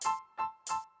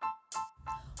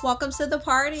Welcome to the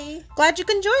party. Glad you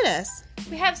can join us.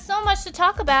 We have so much to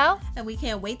talk about. And we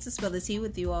can't wait to spill the tea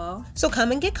with you all. So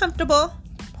come and get comfortable.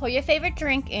 Pour your favorite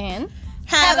drink in.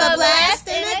 Have a blast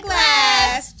in a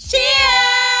glass. Cheers!